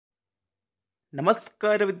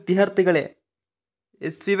ನಮಸ್ಕಾರ ವಿದ್ಯಾರ್ಥಿಗಳೇ,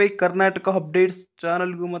 SVY Karnataka updates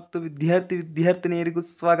ಚಾನಲ್ಗೂ ಮತ್ತು ವಿದ್ಯಾರ್ಥಿನಿಯರಿಗೂ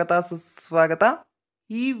ಸುಸ್ವಾಗತ.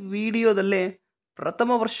 ಈ ವಿಡಿಯೋದಲ್ಲಿ ಪ್ರಥಮ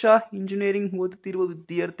ವರ್ಷ ಇಂಜಿನಿಯರಿಂಗ್ ಓದುತ್ತಿರುವ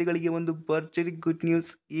ವಿದ್ಯಾರ್ಥಿಗಳಿಗೆ ಒಂದು ಭರ್ಜರಿ ಗುಡ್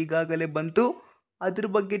ನ್ಯೂಸ್ ಈಗಾಗಲೇ ಬಂತು.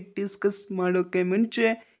 ಅದ್ರ ಬಗ್ಗೆ ಡಿಸ್ಕಸ್ ಮಾಡೋಕ್ಕೆ ಮುಂಚೆ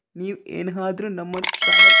ನೀವು ಏನಾದರೂ ನಮ್ಮ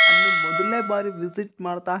ಚಾನಲ್ ಅನ್ನು ಮೊದಲನೇ ಬಾರಿ ವಿಸಿಟ್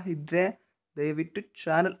ಮಾಡ್ತಾ ಇದ್ದರೆ ದಯವಿಟ್ಟು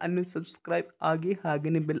ಚಾನಲ್ ಅನ್ನು ಸಬ್ಸ್ಕ್ರೈಬ್ ಆಗಿ,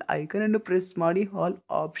 ಹಾಗೆಯೇ ಬೆಲ್ ಐಕನ್ ಅನ್ನು ಪ್ರೆಸ್ ಮಾಡಿ, ಆಲ್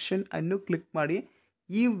ಆಪ್ಷನ್ ಅನ್ನು ಕ್ಲಿಕ್ ಮಾಡಿ.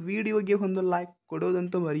 ಈ ವಿಡಿಯೋಗೆ ಒಂದು ಲೈಕ್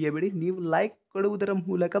ಕೊಡೋದಂತೂ ಮರೆಯಬೇಡಿ. ನೀವು ಲೈಕ್ ಕೊಡುವುದರ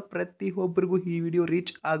ಮೂಲಕ ಪ್ರತಿಯೊಬ್ಬರಿಗೂ ಈ ವಿಡಿಯೋ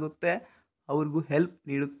ರೀಚ್ ಆಗುತ್ತೆ, ಅವ್ರಿಗೂ ಹೆಲ್ಪ್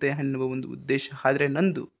ನೀಡುತ್ತೆ ಅನ್ನುವ ಒಂದು ಉದ್ದೇಶ ಆದರೆ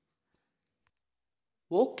ನಂದು.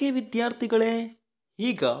 ಓಕೆ ವಿದ್ಯಾರ್ಥಿಗಳೇ,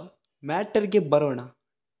 ಈಗ ಮ್ಯಾಟರ್ಗೆ ಬರೋಣ,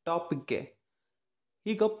 ಟಾಪಿಕ್ಗೆ.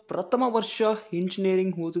 ಈಗ ಪ್ರಥಮ ವರ್ಷ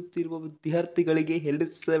ಇಂಜಿನಿಯರಿಂಗ್ ಓದುತ್ತಿರುವ ವಿದ್ಯಾರ್ಥಿಗಳಿಗೆ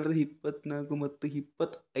 2024 ಮತ್ತು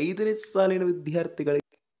 25ನೇ ಸಾಲಿನ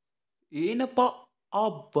ವಿದ್ಯಾರ್ಥಿಗಳಿಗೆ ಏನಪ್ಪ ಆ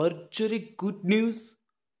ಭರ್ಜರಿ ಗುಡ್ ನ್ಯೂಸ್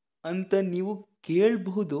ಅಂತ ನೀವು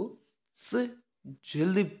ಕೇಳಬಹುದು. ಸರ್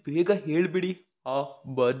ಜಲ್ದಿ ಬೇಗ ಹೇಳಿಬಿಡಿ ಆ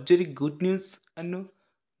ಭರ್ಜರಿ ಗುಡ್ ನ್ಯೂಸ್ ಅನ್ನು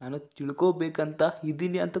ನಾನು ತಿಳ್ಕೋಬೇಕಂತ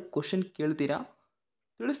ಇದ್ದೀನಿ ಅಂತ ಕ್ವಶನ್ ಕೇಳ್ತೀರಾ.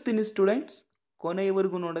 ತಿಳಿಸ್ತೀನಿ ಸ್ಟೂಡೆಂಟ್ಸ್,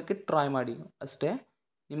 ಕೊನೆಯವರೆಗೂ ನೋಡೋಕ್ಕೆ ಟ್ರೈ ಮಾಡಿ, ಅಷ್ಟೇ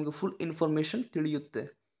ನಿಮಗೆ ಫುಲ್ ಇನ್ಫಾರ್ಮೇಷನ್ ತಿಳಿಯುತ್ತೆ.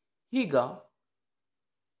 ಈಗ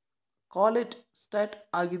ಕಾಲೇಜ್ ಸ್ಟಾರ್ಟ್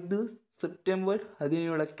ಆಗಿದ್ದು ಸೆಪ್ಟೆಂಬರ್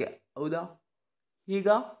 17ಕ್ಕೆ, ಹೌದಾ? ಈಗ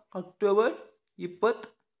ಅಕ್ಟೋಬರ್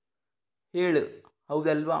 27,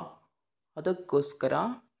 ಹೌದಲ್ವಾ? ಅದಕ್ಕೋಸ್ಕರ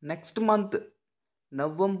ನೆಕ್ಸ್ಟ್ ಮಂತ್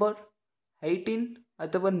ನವಂಬರ್ 18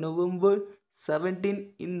 ಅಥವಾ ನವಂಬರ್ 17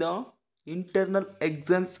 ಇಂದ ಇಂಟರ್ನಲ್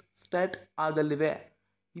ಎಕ್ಸಾಮ್ಸ್ ಸ್ಟಾರ್ಟ್ ಆಗಲಿವೆ.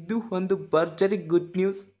 ಇದು ಒಂದು ಭರ್ಜರಿ ಗುಡ್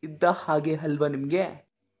ನ್ಯೂಸ್ ಇದ್ದ ಹಾಗೆ ಅಲ್ವಾ ನಿಮಗೆ?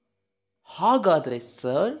 ಹಾಗಾದರೆ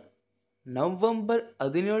ಸರ್, ನವಂಬರ್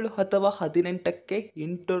 17 ಅಥವಾ 18ಕ್ಕೆ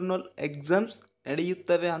ಇಂಟರ್ನಲ್ ಎಕ್ಸಾಮ್ಸ್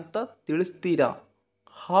ನಡೆಯುತ್ತವೆ ಅಂತ ತಿಳಿಸ್ತೀರಾ.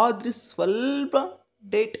 ಆದರೆ ಸ್ವಲ್ಪ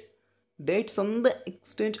ಡೇಟ್ಸ್ ಒಂದೇ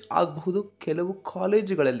ಎಕ್ಸ್ಚೇಂಜ್ ಆಗಬಹುದು ಕೆಲವು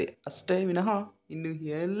ಕಾಲೇಜುಗಳಲ್ಲಿ, ಅಷ್ಟೇ ವಿನಃ ಇನ್ನು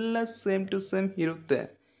ಎಲ್ಲ ಸೇಮ್ ಟು ಸೇಮ್ ಇರುತ್ತೆ.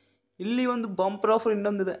 ಇಲ್ಲಿ ಒಂದು ಬಂಪರ್ ಆಫರ್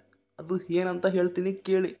ಇನ್ನೊಂದಿದೆ, ಅದು ಏನಂತ ಹೇಳ್ತೀನಿ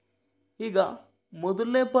ಕೇಳಿ. ಈಗ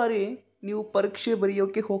ಮೊದಲನೇ ಬಾರಿ ನೀವು ಪರೀಕ್ಷೆ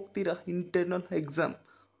ಬರೆಯೋಕ್ಕೆ ಹೋಗ್ತೀರಾ, ಇಂಟರ್ನಲ್ ಎಕ್ಸಾಮ್.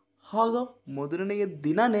 ಆಗ ಮೊದಲನೆಯ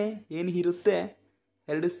ದಿನವೇ ಏನು ಇರುತ್ತೆ,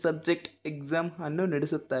 2 ಸಬ್ಜೆಕ್ಟ್ ಎಕ್ಸಾಮ್ ಅನ್ನು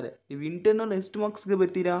ನಡೆಸುತ್ತಾರೆ. ನೀವು ಇಂಟರ್ನಲ್ ಎಷ್ಟು ಮಾರ್ಕ್ಸ್ಗೆ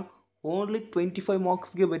ಬರ್ತೀರಾ? ಓನ್ಲಿ 25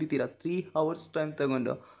 ಮಾರ್ಕ್ಸ್ಗೆ ಬರೀತೀರಾ, 3 hours ಟೈಮ್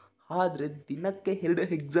ತಗೊಂಡು. ಆದರೆ ದಿನಕ್ಕೆ 2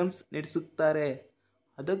 ಎಕ್ಸಾಮ್ಸ್ ನಡೆಸುತ್ತಾರೆ.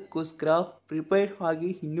 ಅದಕ್ಕೋಸ್ಕರ ಪ್ರಿಪೇರ್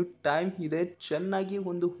ಆಗಿ, ಇನ್ನೂ ಟೈಮ್ ಇದೆ, ಚೆನ್ನಾಗಿ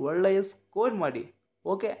ಒಂದು ಒಳ್ಳೆಯ ಸ್ಕೋರ್ ಮಾಡಿ.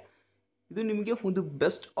 ಓಕೆ, ಇದು ನಿಮಗೆ ಒಂದು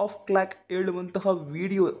ಬೆಸ್ಟ್ ಆಫ್ ಕ್ಲಾಕ್ ಹೇಳುವಂತಹ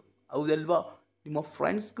ವಿಡಿಯೋ, ಹೌದಲ್ವಾ? ನಿಮ್ಮ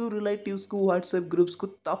ಫ್ರೆಂಡ್ಸ್ಗೂ, ರಿಲೇಟಿವ್ಸ್ಗೂ, ವಾಟ್ಸಪ್ ಗ್ರೂಪ್ಸ್ಗೂ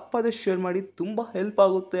ತಪ್ಪದೆ ಶೇರ್ ಮಾಡಿ, ತುಂಬ ಹೆಲ್ಪ್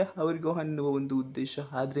ಆಗುತ್ತೆ ಅವರಿಗೂ ಅನ್ನುವ ಒಂದು ಉದ್ದೇಶ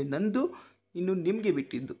ಆದರೆ ನಂದು. ಇನ್ನು ನಿಮಗೆ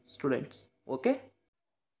ಬಿಟ್ಟಿದ್ದು ಸ್ಟೂಡೆಂಟ್ಸ್. ಓಕೆ,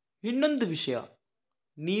 ಇನ್ನೊಂದು ವಿಷಯ,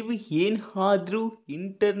 ನೀವು ಏನಾದರೂ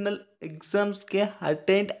ಇಂಟರ್ನಲ್ ಎಕ್ಸಾಮ್ಸ್ಗೆ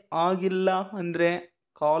ಅಟೆಂಡ್ ಆಗಿಲ್ಲ ಅಂದರೆ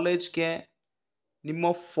ಕಾಲೇಜ್ಗೆ ನಿಮ್ಮ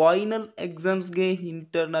ಫೈನಲ್ ಎಕ್ಸಾಮ್ಸ್ಗೆ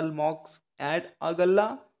ಇಂಟರ್ನಲ್ ಮಾರ್ಕ್ಸ್ ಆ್ಯಡ್ ಆಗಲ್ಲ.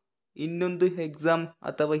 ಇನ್ನೊಂದು ಎಕ್ಸಾಮ್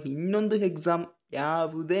ಅಥವಾ ಇನ್ನೊಂದು ಎಕ್ಸಾಮ್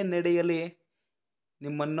ಯಾವುದೇ ನಡೆಯಲಿ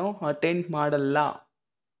ನಿಮ್ಮನ್ನು ಅಟೆಂಡ್ ಮಾಡಲ್ಲ.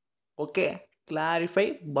 ಓಕೆ, ಕ್ಲಾರಿಫೈ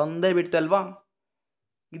ಬಂದೇ ಬಿಡ್ತಲ್ವಾ?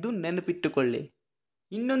 ಇದು ನೆನಪಿಟ್ಟುಕೊಳ್ಳಿ.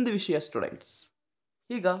 ಇನ್ನೊಂದು ವಿಷಯ ಸ್ಟೂಡೆಂಟ್ಸ್,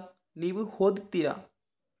 ಈಗ ನೀವು ಓದುತ್ತೀರಾ,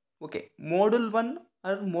 ಓಕೆ, Module 1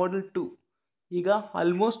 ಆರ್ Module 2. ಈಗ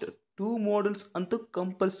ಆಲ್ಮೋಸ್ಟ್ 2 modules ಅಂತೂ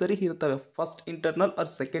ಕಂಪಲ್ಸರಿ ಇರ್ತವೆ. First internal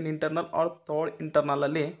R second internal R third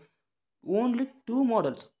ಇಂಟರ್ನಲಲ್ಲಿ only 2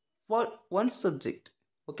 modules for 1 subject.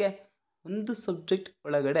 Okay, ಒಂದು ಸಬ್ಜೆಕ್ಟ್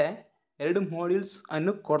ಒಳಗಡೆ 2 modules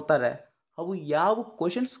ಅನ್ನು ಕೊಡ್ತಾರೆ. ಅವು ಯಾವ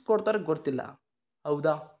ಕ್ವಶನ್ಸ್ ಕೊಡ್ತಾರೆ ಗೊತ್ತಿಲ್ಲ,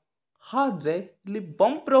 ಹೌದಾ? ಆದರೆ ಇಲ್ಲಿ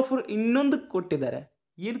ಬಂಪರ್ ಆಫರ್ ಇನ್ನೊಂದು ಕೊಟ್ಟಿದ್ದಾರೆ.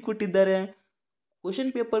 ಏನು ಕೊಟ್ಟಿದ್ದಾರೆ?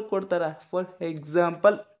 ಕ್ವಶನ್ ಪೇಪರ್ ಕೊಡ್ತಾರೆ. ಫಾರ್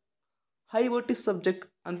ಎಕ್ಸಾಂಪಲ್ IoT ಸಬ್ಜೆಕ್ಟ್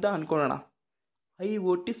ಅಂತ ಅಂದ್ಕೊಳ್ಳೋಣ.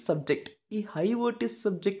 IoT ಸಬ್ಜೆಕ್ಟ್, ಈ IoT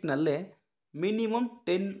ಸಬ್ಜೆಕ್ಟ್ನಲ್ಲೇ ಮಿನಿಮಮ್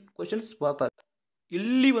 10 ಕ್ವಶನ್ಸ್ ಬರ್ತಾರೆ.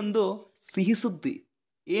 ಇಲ್ಲಿ ಒಂದು ಸಿಹಿ ಸುದ್ದಿ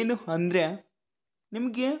ಏನು ಅಂದರೆ,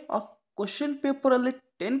 ನಿಮಗೆ ಆ ಕ್ವಶನ್ ಪೇಪರಲ್ಲಿ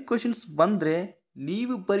 10 ಕ್ವಶನ್ಸ್ ಬಂದರೆ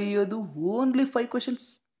ನೀವು ಬರೆಯೋದು ಓನ್ಲಿ 5 ಕ್ವಶನ್ಸ್.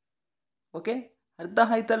 ಓಕೆ, ಅರ್ಥ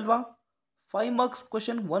ಆಯ್ತಲ್ವಾ? 5 ಮಾರ್ಕ್ಸ್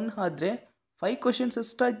ಕ್ವಶನ್ 1 ಆದರೆ 5 ಕ್ವಶನ್ಸ್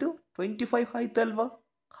ಎಷ್ಟಾಯಿತು? 25 ಆಯ್ತಲ್ವಾ?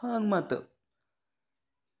 ಮಾತು.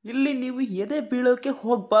 ಇಲ್ಲಿ ನೀವು ಎದೆ ಬೀಳೋಕ್ಕೆ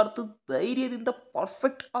ಹೋಗಬಾರ್ದು, ಧೈರ್ಯದಿಂದ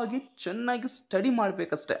ಪರ್ಫೆಕ್ಟ್ ಆಗಿ ಚೆನ್ನಾಗಿ ಸ್ಟಡಿ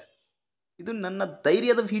ಮಾಡಬೇಕಷ್ಟೆ. ಇದು ನನ್ನ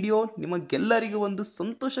ಧೈರ್ಯದ ವಿಡಿಯೋ, ನಿಮಗೆಲ್ಲರಿಗೂ ಒಂದು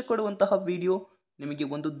ಸಂತೋಷ ಕೊಡುವಂತಹ ವಿಡಿಯೋ. ನಿಮಗೆ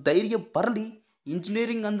ಒಂದು ಧೈರ್ಯ ಬರಲಿ,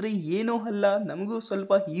 ಇಂಜಿನಿಯರಿಂಗ್ ಅಂದರೆ ಏನೂ ಅಲ್ಲ, ನಮಗೂ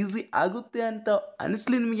ಸ್ವಲ್ಪ ಈಸಿ ಆಗುತ್ತೆ ಅಂತ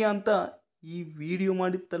ಅನಿಸ್ಲಿ ನಿಮಗೆ ಅಂತ ಈ ವಿಡಿಯೋ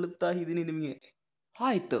ಮಾಡಿ ತಲುಪ್ತಾ ಇದ್ದೀನಿ ನಿಮಗೆ.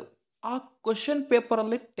 ಆಯಿತು, ಆ ಕ್ವಶನ್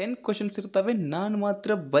ಪೇಪರಲ್ಲಿ 10 ಕ್ವಶನ್ಸ್ ಇರ್ತವೆ, ನಾನು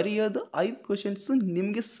ಮಾತ್ರ ಬರೆಯೋದು 5 ಕ್ವಶನ್ಸು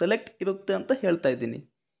ನಿಮಗೆ ಸೆಲೆಕ್ಟ್ ಇರುತ್ತೆ ಅಂತ ಹೇಳ್ತಾ ಇದ್ದೀನಿ.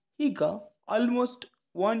 ಈಗ ಆಲ್ಮೋಸ್ಟ್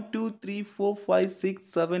 1 2 3 4 5 6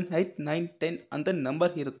 7 8 9 10 ಅಂತ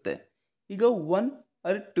ನಂಬರ್ ಇರುತ್ತೆ. ಈಗ 1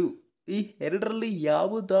 ಆರ್ 2 ಈ ಎರಡರಲ್ಲಿ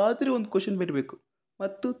ಯಾವುದಾದ್ರೂ ಒಂದು ಕ್ವಶನ್ ಬರಬೇಕು.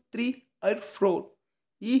 ಮತ್ತು 3 ಆರ್ 4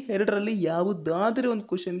 ಈ ಎರಡರಲ್ಲಿ ಯಾವುದಾದ್ರೂ ಒಂದು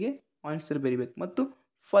ಕ್ವಶನ್ಗೆ ಆನ್ಸರ್ ಬರೀಬೇಕು. ಮತ್ತು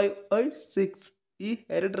 5 ಆರ್ 6 ಈ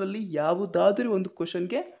ಎರಡರಲ್ಲಿ ಯಾವುದಾದ್ರೂ ಒಂದು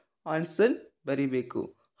ಕ್ವಶನ್ಗೆ ಆನ್ಸರ್ ಬರೀಬೇಕು.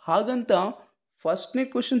 ಹಾಗಂತ ಫಸ್ಟ್ನೇ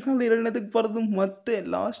ಕ್ವಶನ್ನಲ್ಲಿ ಎರಡನೇದಕ್ಕೆ ಬರೆದು ಮತ್ತೆ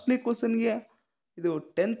ಲಾಸ್ಟ್ನೇ ಕ್ವಶನ್ಗೆ ಇದು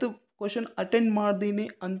 10th ಕ್ವಶನ್ ಅಟೆಂಡ್ ಮಾಡ್ತೀನಿ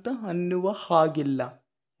ಅಂತ ಅನ್ನುವ ಹಾಗಿಲ್ಲ.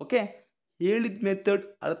 ಓಕೆ, ಹೇಳಿದ ಮೆಥಡ್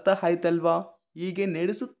ಅರ್ಥ ಆಯ್ತಲ್ವಾ? ಹೀಗೆ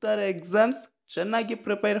ನಡೆಸುತ್ತಾರೆ ಎಕ್ಸಾಮ್ಸ್. ಚೆನ್ನಾಗಿ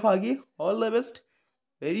ಪ್ರಿಪೇರ್ ಆಗಿ. All the best.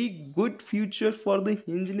 Very good future for the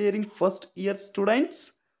engineering first year students.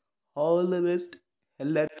 All the best.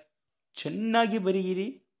 ಎಲ್ಲರೂ ಚೆನ್ನಾಗಿ ಬರೀರಿ.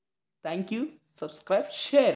 Thank you. Subscribe, share.